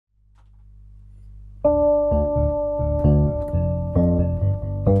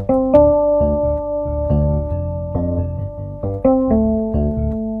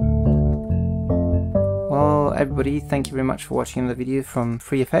everybody, thank you very much for watching another video from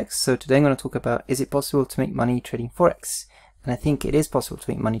FreeFX. So today I'm going to talk about, is it possible to make money trading Forex? And I think it is possible to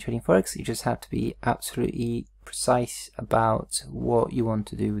make money trading Forex. You just have to be absolutely precise about what you want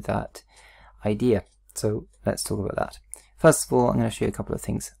to do with that idea. So let's talk about that. First of all, I'm going to show you a couple of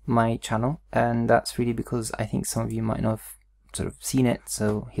things. My channel, and that's really because I think some of you might not have sort of seen it,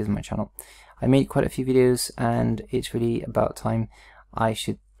 so here's my channel. I made quite a few videos and it's really about time I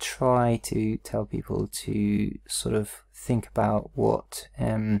should try to tell people to sort of think about what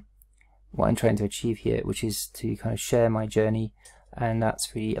I'm trying to achieve here, which is to kind of share my journey, and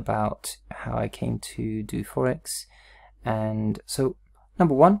that's really about how I came to do Forex. And so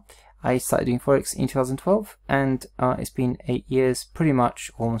number one, I started doing Forex in 2012 and it's been 8 years pretty much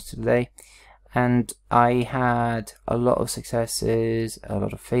almost to the day, and I had a lot of successes, a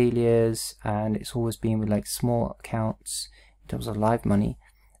lot of failures, and it's always been with like small accounts in terms of live money,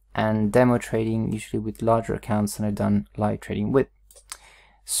 and demo trading usually with larger accounts than I've done live trading with.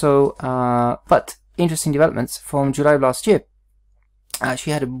 So but interesting developments from July of last year. I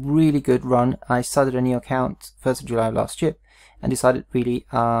actually had a really good run. I started a new account 1st of July of last year and decided really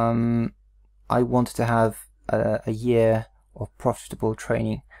I wanted to have a year of profitable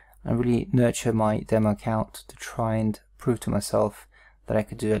training and really nurture my demo account to try and prove to myself that I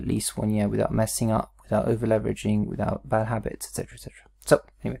could do at least 1 year without messing up, without over leveraging, without bad habits, etc, etc. So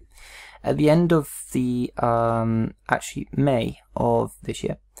anyway, at the end of the actually May of this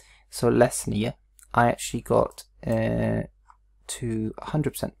year, so less than a year, I actually got to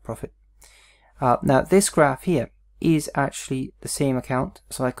 100% profit. Now this graph here is actually the same account,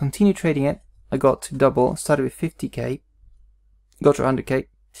 so I continued trading it. I got to double, started with 50k, got to 100k,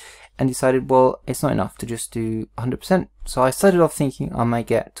 and decided, well, it's not enough to just do 100%. So I started off thinking I might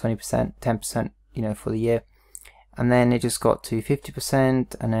get 20%, 10%, you know, for the year. And then it just got to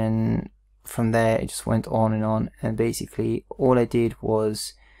 50%, and then from there it just went on, and basically all I did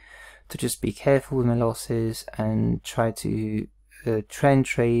was to just be careful with my losses and try to trend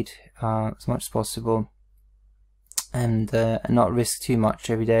trade as much as possible, and not risk too much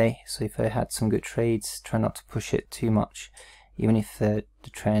every day. So if I had some good trades, try not to push it too much, even if the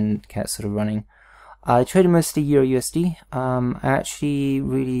trend gets sort of running. I traded mostly Euro USD. I actually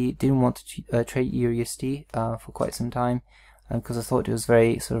really didn't want to trade Euro USD for quite some time because I thought it was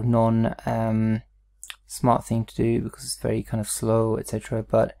very sort of smart thing to do because it's very kind of slow, etc.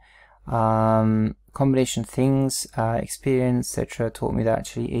 But combination of things, experience, etc. taught me that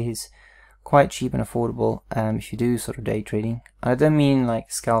actually it is quite cheap and affordable if you do sort of day trading. And I don't mean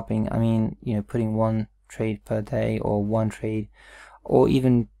like scalping. I mean, you know, putting one trade per day or one trade, or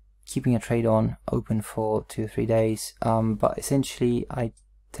even keeping a trade on open for 2 or 3 days, but essentially I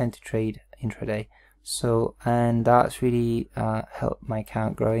tend to trade intraday. So, and that's really helped my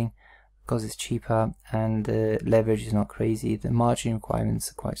account growing because it's cheaper and the leverage is not crazy, the margin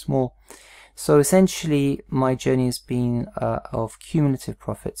requirements are quite small. So essentially my journey has been of cumulative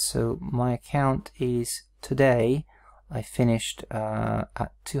profits. So my account is today, I finished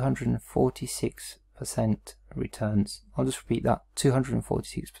at 246% returns. I'll just repeat that,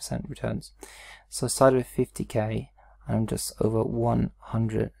 246% returns. So I started with 50k and I'm just over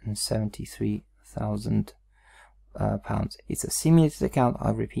 173,000 pounds. It's a simulated account,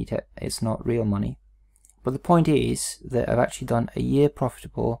 I'll repeat it, it's not real money. But the point is that I've actually done a year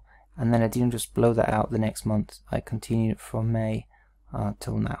profitable, and then I didn't just blow that out the next month. I continued from May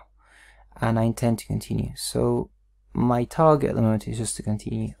till now, and I intend to continue. So my target at the moment is just to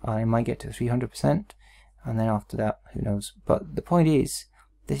continue. I might get to 300%, and then after that, who knows. But the point is,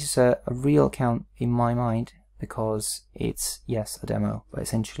 this is a real account in my mind, because it's, yes, a demo, but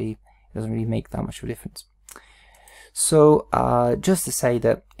essentially it doesn't really make that much of a difference. So just to say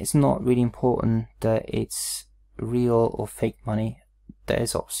that it's not really important that it's real or fake money.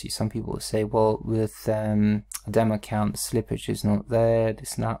 There's obviously some people who say, well, with a demo account, the slippage is not there,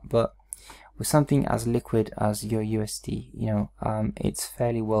 this and that, but with something as liquid as your USD, you know, it's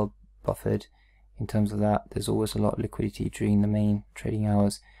fairly well buffered in terms of that. There's always a lot of liquidity during the main trading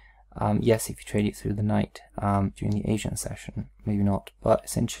hours. Yes, if you trade it through the night during the Asian session, maybe not, but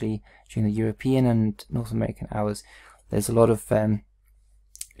essentially during the European and North American hours, there's a lot of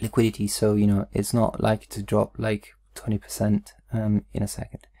liquidity. So, you know, it's not likely to drop like 20% in a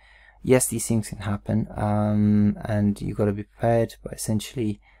second. Yes, these things can happen, and you've got to be prepared, but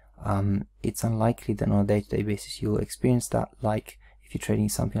essentially it's unlikely that on a day-to-day basis you'll experience that, like if you're trading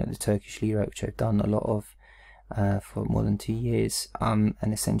something like the Turkish lira, which I've done a lot of for more than 2 years, and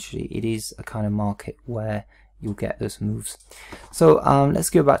essentially it is a kind of market where you'll get those moves. So let's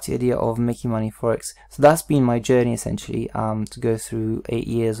go back to the idea of making money Forex. So that's been my journey essentially, to go through 8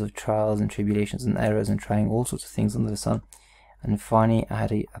 years of trials and tribulations and errors and trying all sorts of things under the sun, and finally I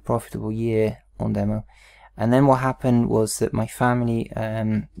had a profitable year on demo. And then what happened was that my family,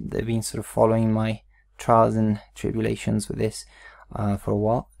 they've been sort of following my trials and tribulations with this for a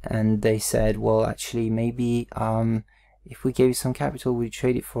while, and they said, well, actually maybe if we gave you some capital, would you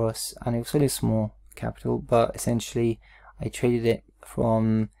trade it for us? And it was really small capital, but essentially I traded it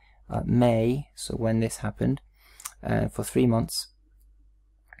from May, so when this happened, for 3 months,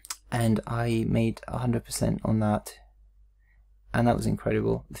 and I made 100% on that. And that was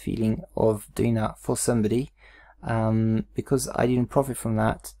incredible, the feeling of doing that for somebody, because I didn't profit from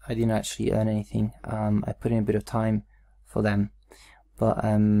that. I didn't actually earn anything. I put in a bit of time for them, but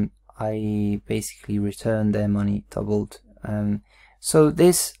I basically returned their money, doubled. So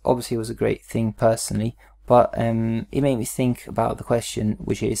this obviously was a great thing personally, but it made me think about the question,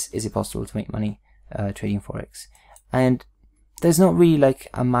 which is it possible to make money trading Forex? And there's not really like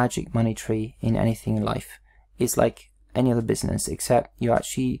a magic money tree in anything in life. It's like any other business, except you're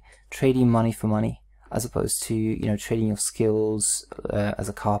actually trading money for money, as opposed to, you know, trading your skills as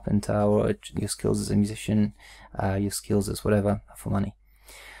a carpenter, or your skills as a musician, your skills as whatever, for money.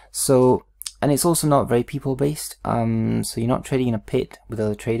 So, and it's also not very people based, so you're not trading in a pit with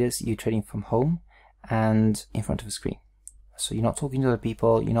other traders, you're trading from home and in front of a screen. So you're not talking to other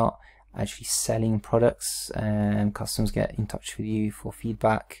people, you're not actually selling products, and customers get in touch with you for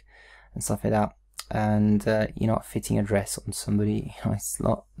feedback and stuff like that. And you're not fitting a dress on somebody. You know, it's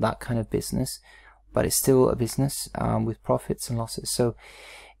not that kind of business, but it's still a business with profits and losses. So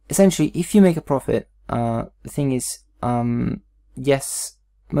essentially, if you make a profit, the thing is, yes,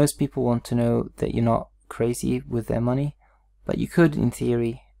 most people want to know that you're not crazy with their money, but you could, in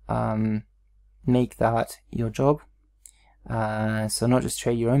theory, make that your job. So not just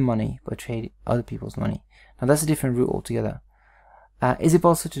trade your own money, but trade other people's money. Now that's a different route altogether. Is it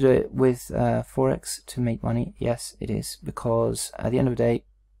possible to do it with Forex to make money? Yes, it is, because at the end of the day,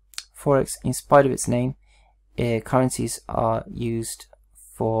 Forex, in spite of its name, currencies are used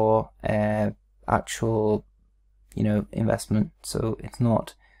for actual, you know, investment. So it's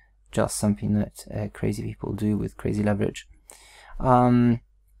not just something that crazy people do with crazy leverage.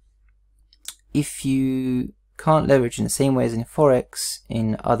 If you can't leverage in the same way as in Forex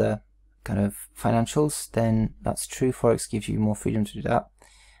in other kind of financials, then that's true. Forex gives you more freedom to do that,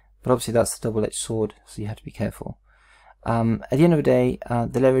 but obviously that's a double-edged sword, so you have to be careful. At the end of the day,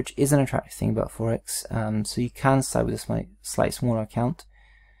 the leverage is an attractive thing about Forex, so you can start with a slightly smaller account,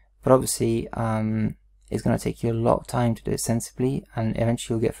 but obviously it's going to take you a lot of time to do it sensibly, and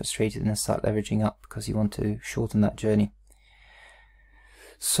eventually you'll get frustrated and start leveraging up because you want to shorten that journey.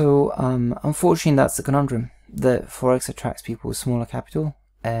 So unfortunately, that's the conundrum, that Forex attracts people with smaller capital,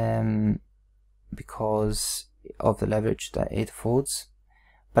 because of the leverage that it affords.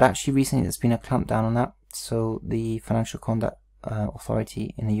 But actually recently there's been a clampdown on that. So the Financial Conduct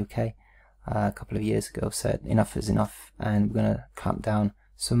Authority in the UK a couple of years ago said enough is enough, and we're going to clamp down.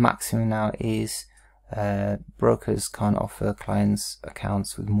 So maximum now is brokers can't offer clients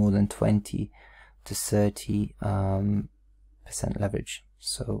accounts with more than 20 to 30% leverage.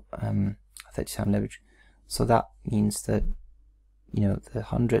 So 30% leverage. So that means that, you know, the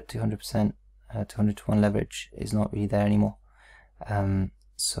 100 to 100%, 200 to 1 leverage is not really there anymore.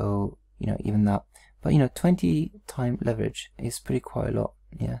 So, you know, even that, but you know, 20 time leverage is quite a lot.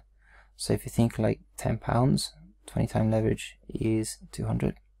 Yeah. So if you think like £10, 20 time leverage is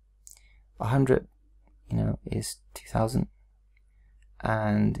 200. 100, you know, is 2,000.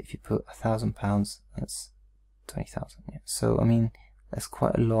 And if you put £1,000, that's 20,000. Yeah. So I mean, that's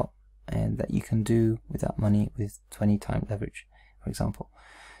quite a lot, and that you can do with that money with 20 time leverage, for example.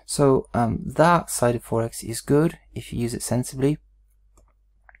 So that side of Forex is good if you use it sensibly,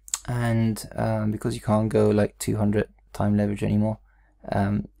 and because you can't go like 200 time leverage anymore,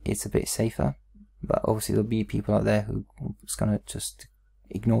 it's a bit safer. But obviously there'll be people out there who's gonna just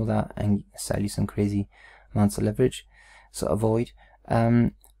ignore that and sell you some crazy amounts of leverage, so avoid.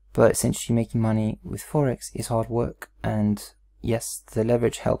 But essentially making money with Forex is hard work, and yes, the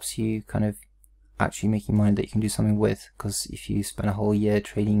leverage helps you kind of actually making money that you can do something with, because if you spend a whole year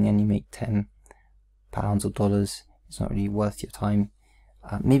trading and you make £10 or dollars, it's not really worth your time.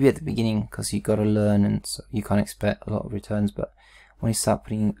 Maybe at the beginning, because you got to learn, and so you can't expect a lot of returns. But when you start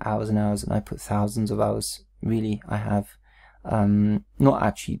putting hours and hours, and I put thousands of hours, really, I have not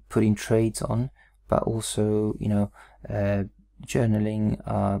actually putting trades on, but also, you know, journaling,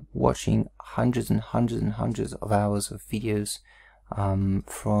 watching hundreds and hundreds and hundreds of hours of videos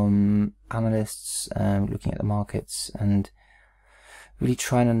from analysts looking at the markets and really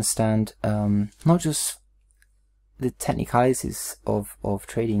trying to understand not just the technicalities of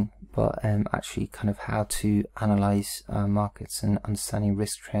trading, but actually kind of how to analyze markets and understanding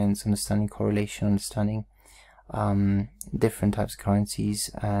risk trends, understanding correlation, understanding different types of currencies,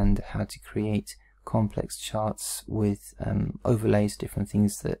 and how to create complex charts with overlays, different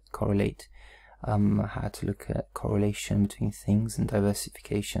things that correlate, how to look at correlation between things and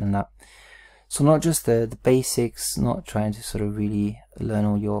diversification and that. So not just the basics, not trying to sort of really learn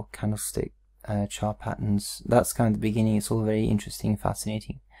all your candlestick chart patterns. That's kind of the beginning. It's all very interesting and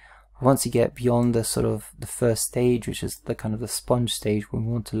fascinating. Once you get beyond the sort of the first stage, which is the kind of the sponge stage, when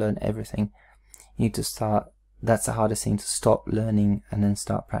we want to learn everything, you need to start. That's the hardest thing, to stop learning and then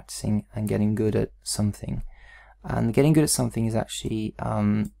start practicing and getting good at something. And getting good at something is actually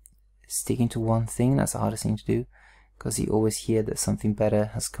sticking to one thing. That's the hardest thing to do, because you always hear that something better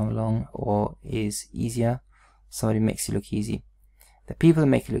has come along or is easier. Somebody makes you look easy. The people that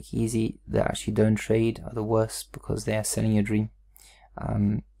make you look easy, that actually don't trade, are the worst, because they are selling your dream.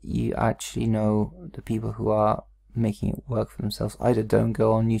 You actually know the people who are making it work for themselves either don't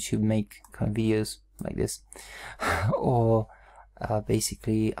go on YouTube and make kind of videos like this, or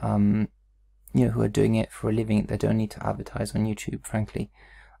basically you know, who are doing it for a living. They don't need to advertise on YouTube, frankly.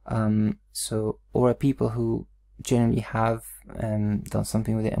 So, or are people who generally have done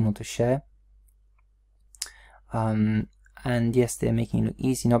something with it and want to share. And yes, they're making it look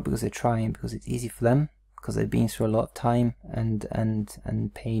easy, not because they're trying, because it's easy for them, because they've been through a lot of time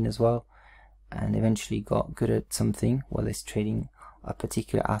and pain as well, and eventually got good at something while they're trading a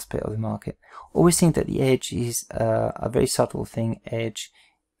particular aspect of the market. Always think that the edge is a very subtle thing. Edge,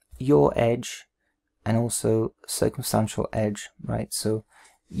 your edge, and also circumstantial edge, right? So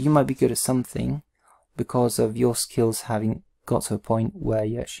you might be good at something because of your skills having got to a point where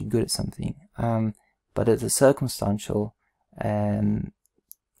you're actually good at something, but at the circumstantial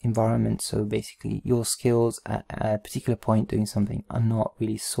environment, so basically your skills at a particular point doing something are not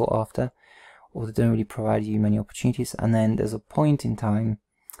really sought after, or they don't really provide you many opportunities. And then there's a point in time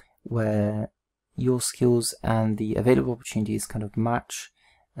where your skills and the available opportunities kind of match,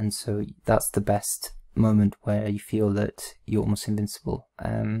 and so that's the best moment where you feel that you're almost invincible,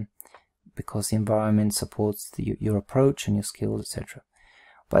 because the environment supports your approach and your skills, etc.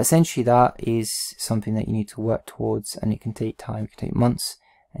 But essentially that is something that you need to work towards, and it can take time. It can take months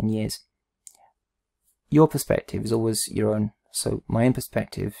and years. Your perspective is always your own. So my own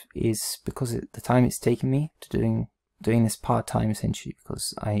perspective is, because the time it's taken me to doing this part-time, essentially,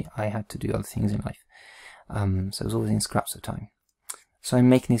 because I had to do other things in life, so it was always in scraps of time. So I'm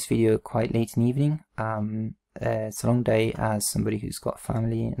making this video quite late in the evening. It's a long day as somebody who's got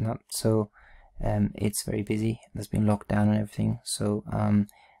family and that, so it's very busy. There's been lockdown and everything, so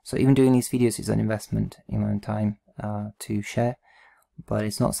so even doing these videos is an investment in my own time to share, but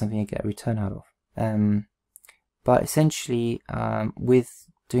it's not something I get a return out of. But essentially, with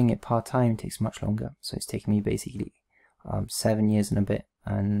doing it part-time, it takes much longer. So it's taken me basically 7 years and a bit,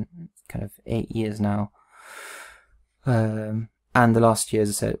 and kind of 8 years now. And the last year, as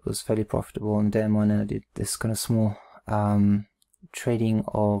I said, it was fairly profitable on demo, and then I did this kind of small trading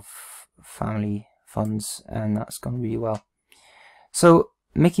of family funds, and that's gone really well. So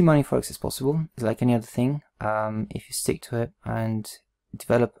making money Forex is possible. It's like any other thing. If you stick to it and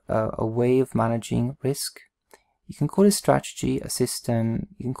develop a way of managing risk. You can call it strategy, a system,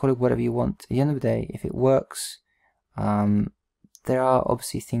 you can call it whatever you want. At the end of the day, if it works, there are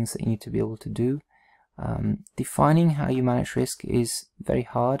obviously things that you need to be able to do. Defining how you manage risk is very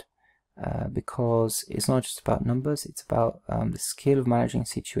hard, because it's not just about numbers, it's about the skill of managing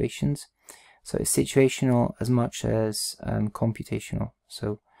situations. So it's situational as much as computational.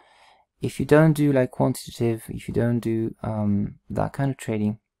 So if you don't do like quantitative, if you don't do that kind of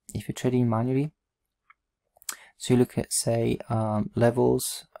trading, if you're trading manually, so you look at, say,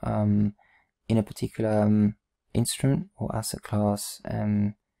 levels in a particular instrument or asset class,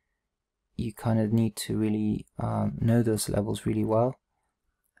 you kind of need to really know those levels really well,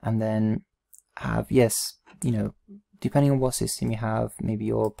 and then have, yes, you know, depending on what system you have, maybe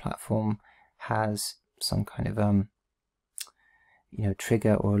your platform has some kind of you know,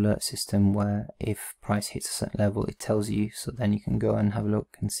 trigger or alert system where if price hits a certain level, it tells you, so then you can go and have a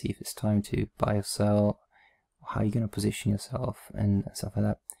look and see if it's time to buy or sell, how you're going to position yourself and stuff like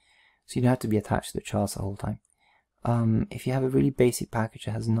that. So you don't have to be attached to the charts the whole time. If you have a really basic package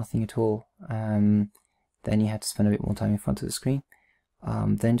that has nothing at all, then you have to spend a bit more time in front of the screen.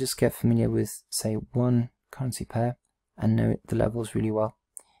 Then just get familiar with, say, one currency pair and know the levels really well.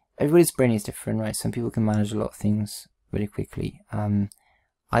 Everybody's brain is different, right? Some people can manage a lot of things very quickly.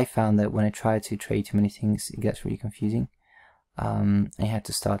 I found that when I try to trade too many things, it gets really confusing. I had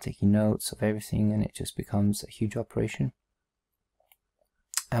to start taking notes of everything, and it just becomes a huge operation.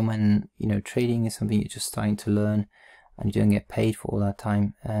 And when, you know, trading is something you're just starting to learn and you don't get paid for all that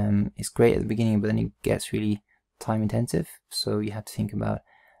time, it's great at the beginning, but then it gets really time intensive. So you have to think about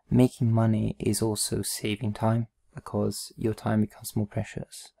making money is also saving time, because your time becomes more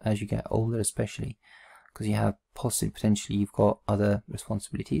precious as you get older, especially because you have potentially you've got other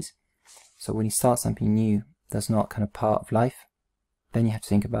responsibilities. So when you start something new that's not kind of part of life, then you have to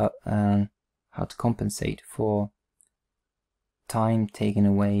think about how to compensate for time taken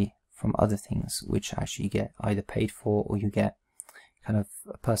away from other things, which actually you get either paid for, or you get kind of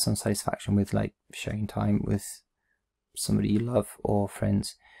a personal satisfaction with, like sharing time with somebody you love or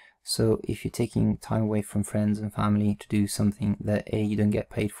friends. So if you're taking time away from friends and family to do something that A, you don't get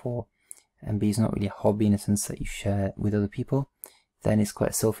paid for, and B, is not really a hobby in a sense that you share with other people, then it's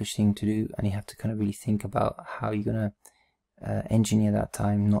quite a selfish thing to do, and you have to kind of really think about how you're going to engineer that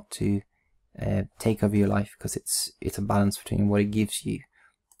time not to take over your life, because it's a balance between what it gives you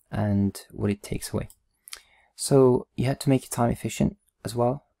and what it takes away. So you have to make your time efficient as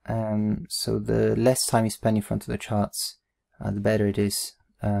well. So the less time you spend in front of the charts, the better it is.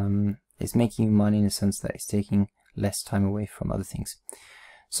 It's making money in the sense that it's taking less time away from other things.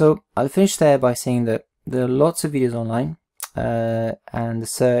 So I'll finish there by saying that there are lots of videos online, and the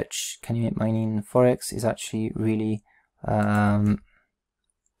search "can you make money in Forex" is actually really actually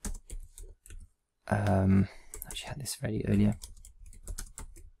had this ready earlier.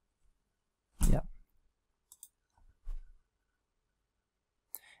 Yeah,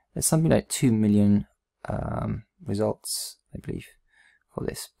 there's something like 2 million results, I believe, for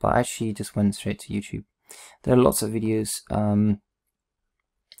this, but I actually just went straight to YouTube. There are lots of videos.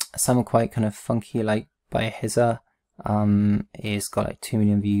 Some are quite kind of funky, like by Heza. It's got like 2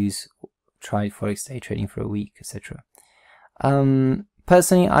 million views, tried Forex day trading for a week, etc.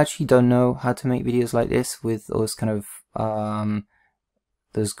 Personally, I actually don't know how to make videos like this with those kind of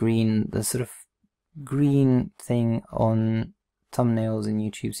the sort of green thing on thumbnails in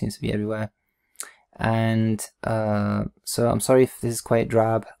YouTube seems to be everywhere. And so I'm sorry if this is quite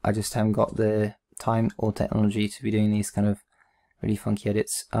drab. I just haven't got the time or technology to be doing these kind of really funky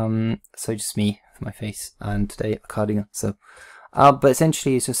edits. So just me for my face, and today a cardigan. So but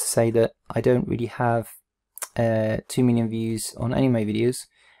essentially it's just to say that I don't really have 2 million views on any of my videos,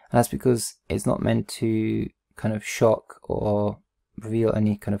 and that's because it's not meant to kind of shock or reveal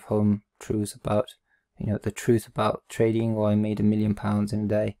any kind of home truths about, you know, the truth about trading, or I made £1 million in a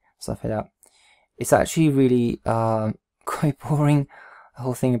day, stuff like that. It's actually really quite boring, the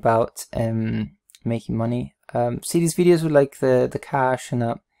whole thing about making money. See these videos with like the cash and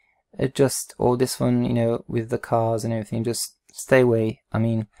that, or this one, you know, with the cars and everything, just stay away. I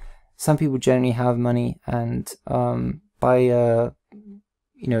mean, some people generally have money and buy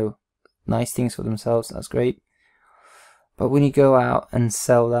you know, nice things for themselves. That's great, but when you go out and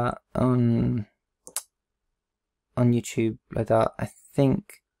sell that on YouTube like that, I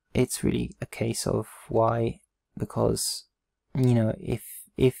think it's really a case of why, because, you know,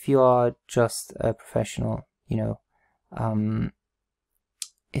 if you are just a professional, you know,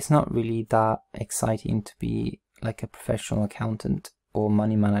 it's not really that exciting to be like a professional accountant or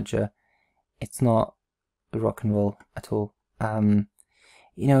money manager. It's not rock and roll at all.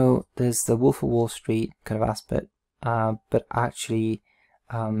 You know, there's the Wolf of Wall Street kind of aspect, but actually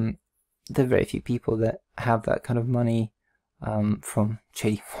there are very few people that have that kind of money from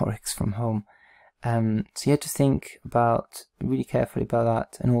trading Forex from home. So you have to think about really carefully about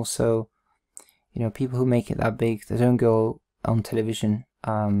that. And also, you know, people who make it that big, they don't go on television.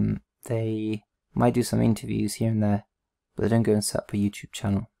 They might do some interviews here and there, but they don't go and set up a YouTube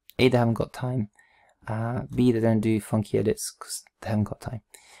channel. A, they haven't got time. B, they don't do funky edits because they haven't got time.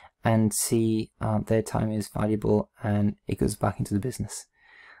 And C, their time is valuable and it goes back into the business.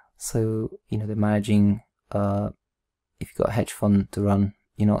 So, you know, they're managing, if you've got a hedge fund to run,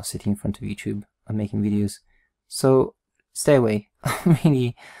 you're not sitting in front of YouTube and making videos. So stay away,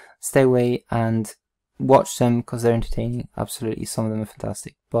 really stay away and watch them because they're entertaining. Absolutely, some of them are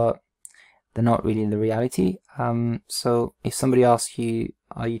fantastic, but they're not really the reality. So if somebody asks you,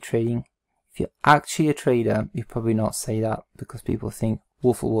 are you trading? If you're actually a trader, you probably not say that because people think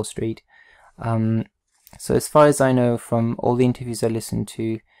Wolf of Wall Street. So as far as I know from all the interviews I listened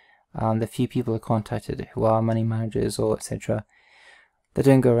to, the few people I contacted who are money managers or etc., they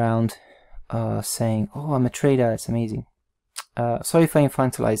don't go around saying, oh, I'm a trader, it's amazing. Sorry if I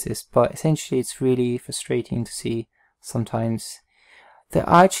infantilize this, but essentially it's really frustrating to see sometimes there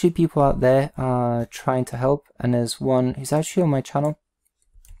are actually people out there trying to help, and there's one who's actually on my channel,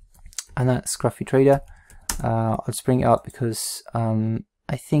 and that's Scruffy Trader. I'll just bring it up because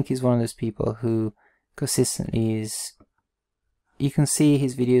I think he's one of those people who consistently is, you can see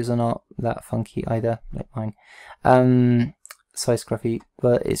his videos are not that funky either, like mine. Sorry Scruffy,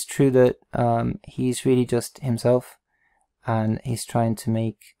 but it's true that he's really just himself, and he's trying to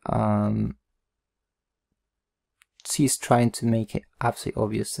make it absolutely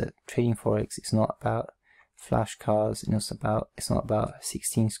obvious that trading Forex is not about flashcards, and it's not about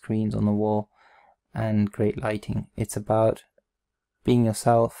 16 screens on the wall and great lighting. It's about being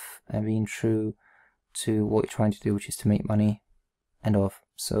yourself and being true to what you're trying to do, which is to make money, end of.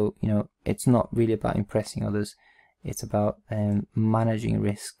 So, you know, it's not really about impressing others. It's about managing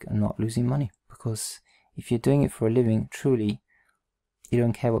risk and not losing money, because if you're doing it for a living, truly, you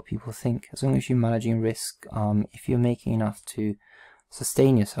don't care what people think. As long as you're managing risk, if you're making enough to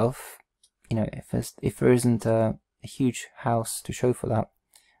sustain yourself, you know, if there isn't a huge house to show for that,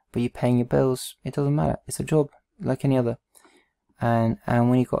 but you're paying your bills, it doesn't matter. It's a job like any other. And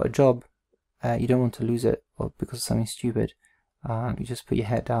when you've got a job, you don't want to lose it or because of something stupid. You just put your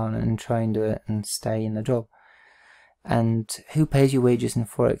head down and try and do it and stay in the job. And who pays your wages in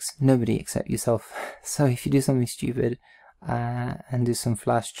Forex? Nobody except yourself. So if you do something stupid and do some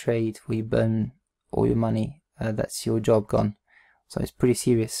flash trade where you burn all your money, that's your job gone. So it's pretty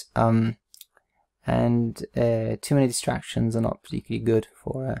serious. And too many distractions are not particularly good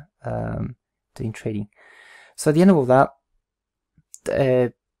for doing trading. So at the end of all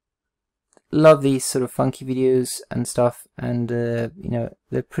that, love these sort of funky videos and stuff, and you know,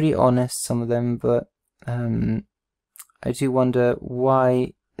 they're pretty honest, some of them, but I do wonder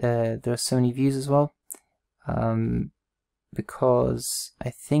why there are so many views as well, because I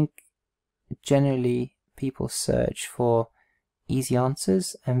think generally people search for easy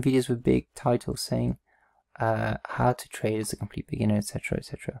answers, and videos with big titles saying how to trade as a complete beginner, etc.,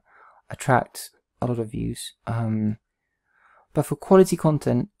 etc., attract a lot of views. But for quality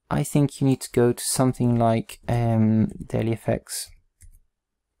content, I think you need to go to something like Daily FX.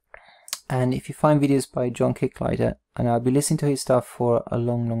 And if you find videos by John Kicklighter, and I'll be listening to his stuff for a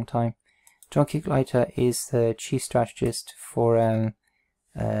long time. John Kicklighter is the chief strategist for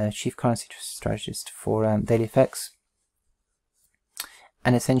chief currency strategist for Daily FX,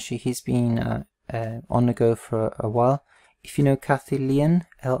 and essentially he's been on the go for a while. If you know Kathy Lien,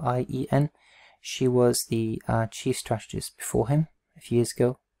 L-I-E-N, she was the chief strategist before him a few years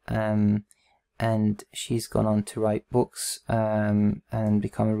ago, and she's gone on to write books and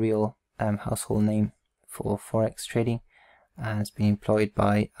become a real household name for Forex trading, and has been employed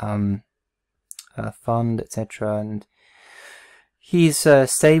by a fund, etc. And he's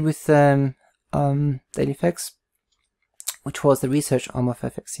stayed with Daily FX, which was the research arm of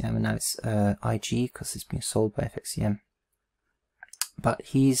FXCM, and now it's IG because it's being sold by FXCM. But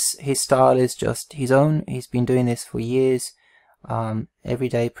his style is just his own. He's been doing this for years. Every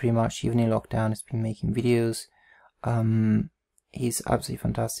day pretty much, even in lockdown, he's been making videos. He's absolutely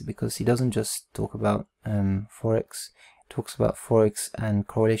fantastic because he doesn't just talk about Forex. He talks about Forex and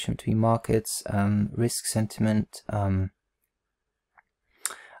correlation between markets, risk sentiment.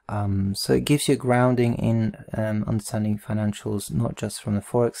 So it gives you a grounding in understanding financials, not just from the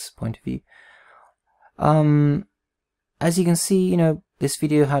Forex point of view. As you can see, you know, this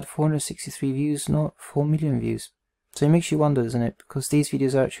video had 463 views, not 4 million views. So it makes you wonder, doesn't it? Because these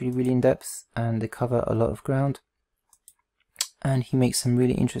videos are actually really in depth and they cover a lot of ground. And he makes some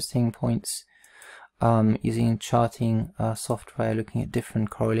really interesting points using charting software, looking at different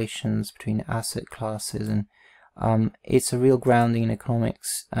correlations between asset classes, and it's a real grounding in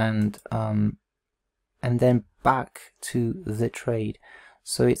economics, and then back to the trade.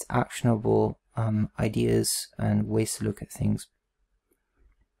 So it's actionable ideas and ways to look at things.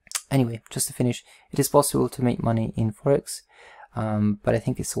 Anyway, just to finish, it is possible to make money in Forex, but I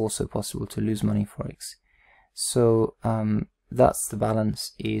think it's also possible to lose money in Forex. So that's the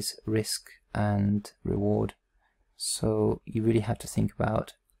balance, is risk and reward. So you really have to think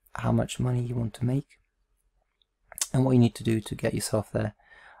about how much money you want to make and what you need to do to get yourself there.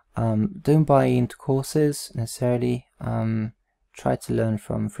 Don't buy into courses necessarily. Try to learn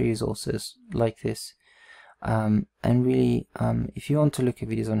from free resources like this. And really, if you want to look at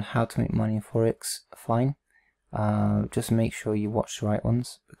videos on how to make money in Forex, fine. Just make sure you watch the right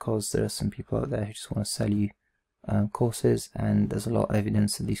ones, because there are some people out there who just want to sell you courses, and there's a lot of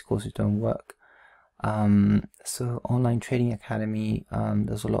evidence that these courses don't work. So Online Trading Academy,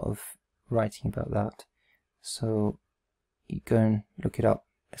 there's a lot of writing about that. So you go and look it up.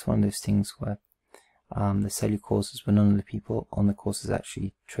 It's one of those things where they sell you courses, but none of the people on the courses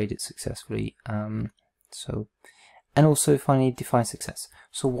actually trade it successfully. And also finally, define success.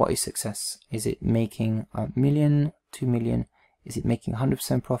 So what is success? Is it making $1 million, $2 million? Is it making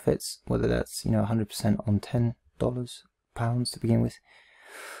 100% profits? Whether that's 100% on $10, pounds to begin with.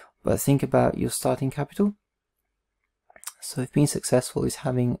 But think about your starting capital. So if being successful is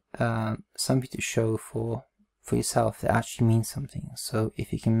having something to show for yourself that actually means something. So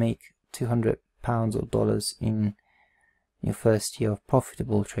if you can make £200 or dollars in your first year of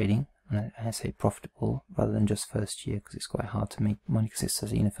profitable trading, and I say profitable rather than just first year, because it's quite hard to make money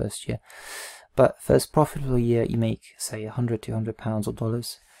consistently in the first year. But first profitable year, you make say £100, £200 or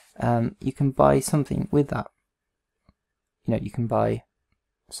dollars. You can buy something with that. You can buy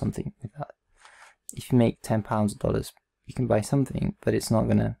something with that. If you make £10 or dollars, you can buy something, but it's not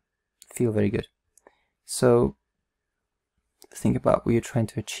gonna feel very good. So think about what you're trying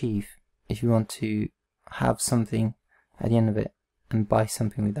to achieve. If you want to have something at the end of it and buy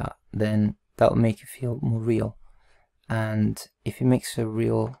something with that, then that will make you feel more real. And if it makes a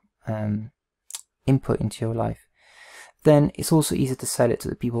real input into your life, then it's also easier to sell it to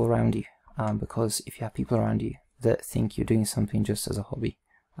the people around you, because if you have people around you that think you're doing something just as a hobby,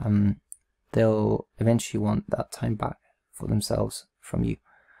 they'll eventually want that time back for themselves from you.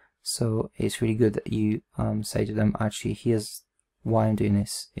 So it's really good that you say to them, actually, here's why I'm doing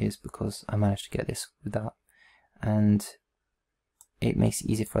this, is because I managed to get this with that. And it makes it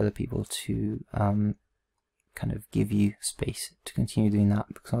easier for other people to kind of give you space to continue doing that,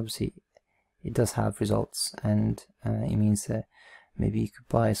 because obviously it does have results, and it means that maybe you could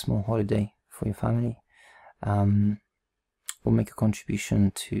buy a small holiday for your family, or make a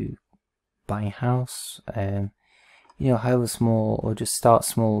contribution to buying a house, however small, or just start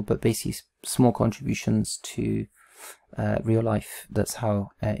small, but basically small contributions to real life. That's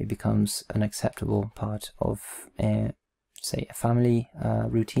how it becomes an acceptable part of say a family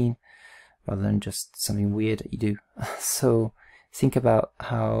routine, rather than just something weird that you do. So think about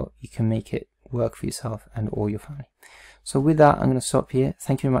how you can make it work for yourself and all your family. So with that, I'm going to stop here.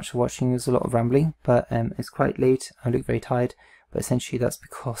 Thank you very much for watching. There's a lot of rambling, but it's quite late. I look very tired, but essentially that's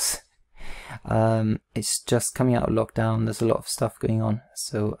because it's just coming out of lockdown. There's a lot of stuff going on,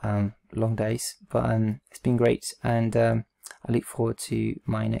 so long days, but it's been great, and I look forward to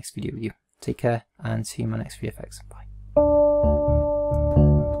my next video with you. Take care and see you in my next FreeFX. Bye.